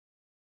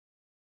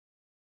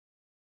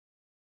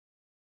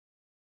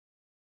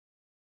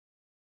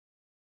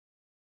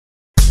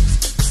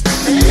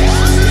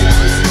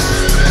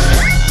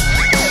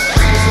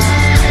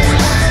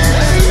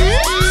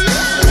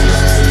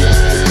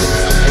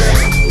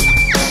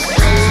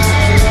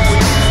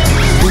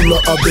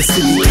the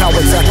city,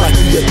 cowards act like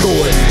the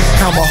authority.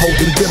 Hammer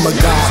holding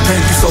demigod, thank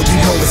you so you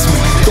know it's me.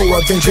 Thor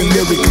avenging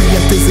lyrically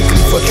and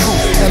physically for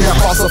truth, and that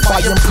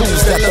falsifying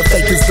proves that the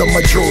fake is the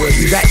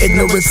majority. That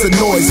ignorance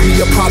annoys me,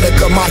 a product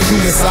of my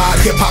human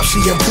side. Hip-hop, she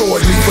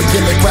employed me for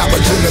gimmick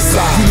rapper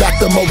genocide. You lack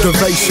the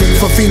motivation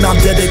for phenom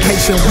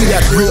dedication. We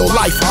that real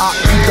life art,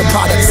 keep the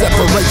product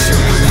separation.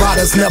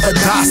 Riders never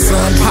die,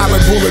 son.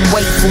 Pirate ruling,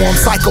 wait for him.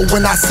 Psycho,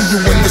 when I see you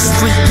in the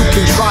street, you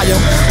can try him.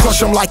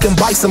 Crush him like in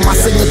Bison, my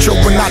signature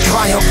when I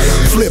triumph.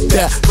 Flip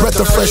that, breath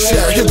of fresh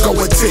air, here go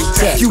a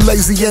tic-tac. You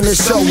lazy and it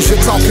shows, your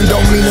talking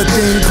don't mean a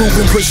thing.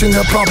 Proving, pushing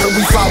and pumping,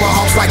 we flower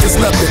hops like it's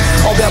nothing.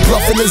 All that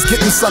bluffing is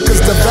getting suckers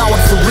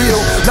devoured for real.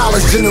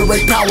 Knowledge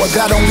generate power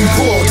that only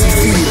royalty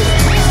feel.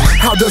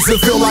 How does it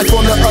feel like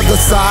on the other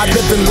side?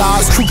 Living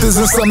lies, truth is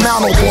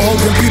insurmountable,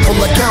 holding people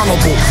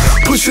accountable.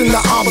 Pushing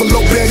the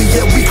envelope, better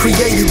yet we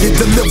created it.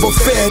 Deliver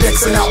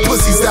FedExing out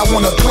pussies that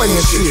wanna play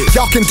and shit.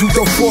 Y'all can do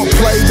the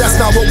foreplay, that's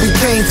not what we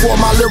came for.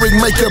 My lyric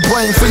make your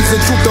brain freeze, the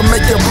truth to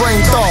make your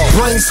brain thaw.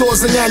 Brain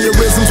sores and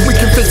aneurysms we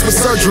can fix with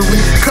surgery.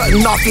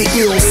 Cutting off your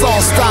ill, saw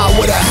style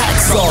with a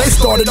hacksaw. They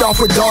started off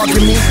with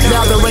dogging me,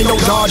 now there ain't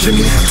no dodging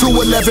me.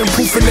 211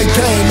 proof in the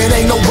game, it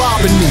ain't no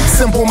robbing me.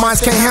 Simple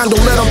minds can't handle,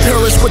 let them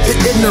perish with the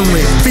ignorant.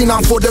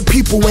 Phenom for the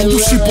people, and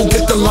you sheeple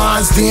get the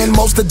lines. Then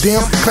most of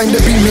them claim to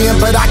be men,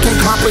 but I can't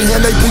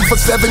comprehend. They bleed for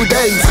 7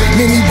 days.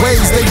 Many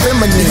ways they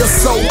feminine. Your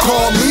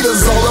so-called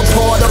leaders are a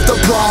part of the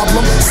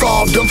problem.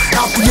 Solve them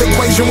out the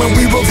equation when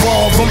we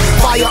revolve them.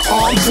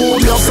 Firearm full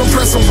Nelson,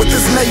 press them with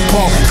this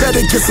napalm.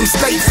 Better get some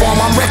State Farm,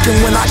 I'm wrecking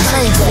when I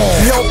change form.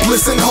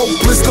 Helpless and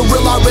hopeless, the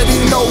real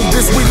already know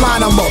this. We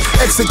line them up,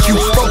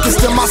 execute, focused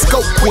in my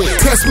scope quick.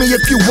 Test me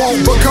if you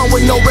want, but come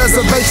with no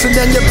reservation.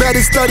 Then you better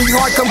study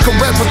hard, come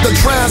correct with the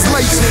translation.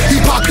 He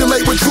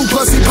populate with true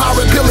plus he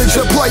pirate pillage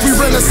your place. We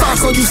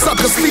renaissance on you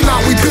suckers,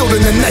 phenom, we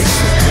building the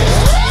nation.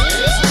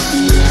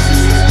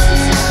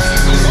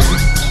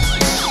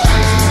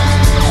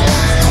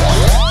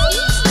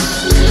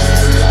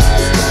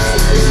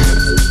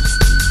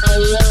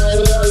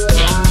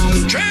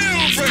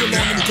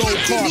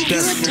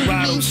 That's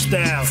Devi8tor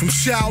style. From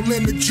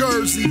Shaolin to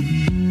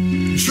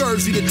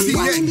Jersey to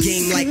TX.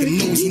 Game like a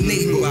nosy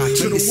neighbor.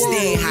 To the Understand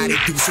world. how they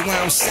do, so I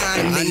don't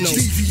sign them. I know.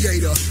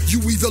 Devi8tor, you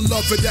either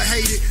love it or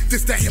hate it.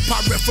 This that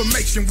hip-hop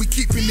reformation, we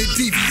keeping it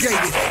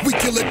deviated. We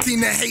kill a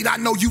team that hate, I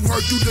know you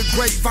heard through the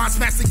grapevine.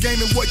 Smash the game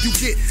and what you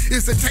get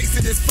is a taste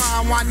of this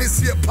fine wine. This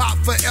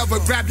hip-hop forever,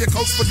 grab your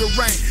coats for the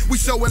rain. We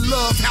showing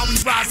love, how we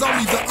rise,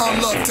 only the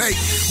unloved take.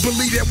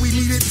 Believe that we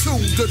need it too,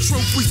 the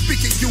truth we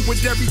speak it, you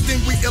with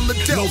everything we ill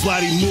adult.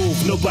 Nobody move,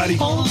 nobody.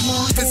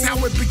 It's how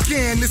it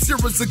began, this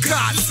era is a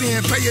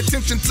godsend. Pay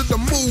attention to the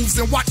moves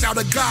and watch how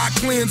the God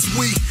cleanse.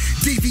 We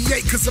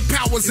deviate cause the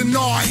power's in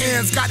our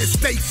hands. Gotta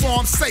stay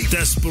farm safe.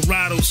 That's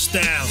Devi8tor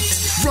style.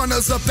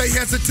 Runners up, they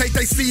hesitate,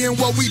 they seeing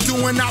what we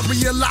doing, not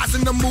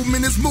realizing the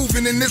movement is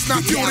moving and it's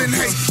not building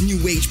hate.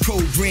 New age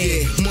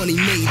program, money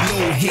made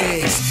no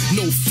hands,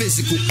 no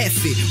physical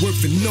effort, work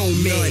for no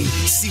man.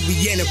 See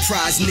we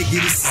enterprise,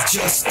 nigga, this is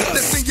just us.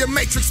 That's in your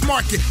matrix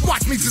market,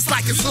 watch me just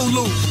like it's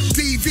Hulu.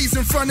 TV's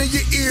in front of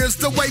your ears,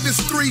 the way this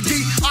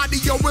 3D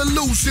audio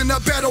illusion, a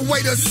better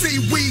way to see.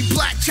 We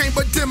black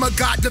chamber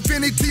demigod,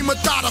 divinity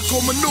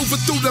methodical, maneuver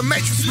through the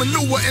matrix,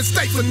 maneuver and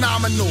stay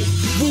phenomenal.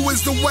 Woo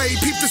is the way,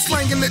 peep the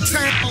slang in the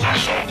tank.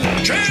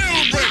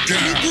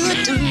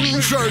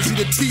 Jersey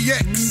to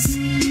TX,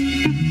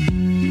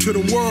 to the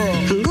world.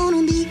 I'm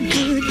gonna be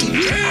good to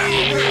you.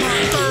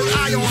 Third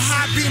eye on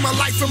high beam, a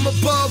light from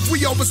above.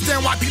 We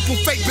understand why people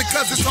fake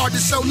because it's hard to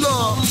show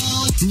love.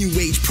 New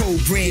age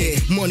program,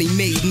 money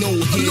made no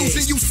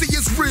Illusion hands. you see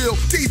is real,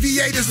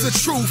 deviators the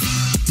truth.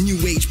 New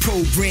age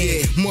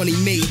program, money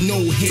made no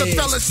The hands.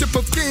 fellowship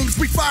of kings,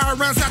 we fire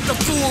rounds at the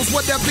fools.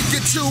 Whatever you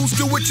choose,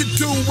 do what you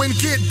do and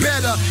get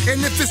better.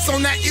 And if it's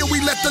on that ill,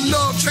 we let the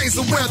love change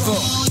the weather.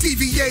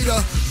 Devi8tor,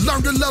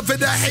 learn to love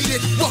it or hate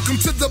it. Welcome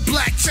to the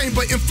black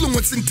chamber,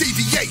 influence and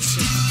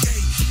deviation.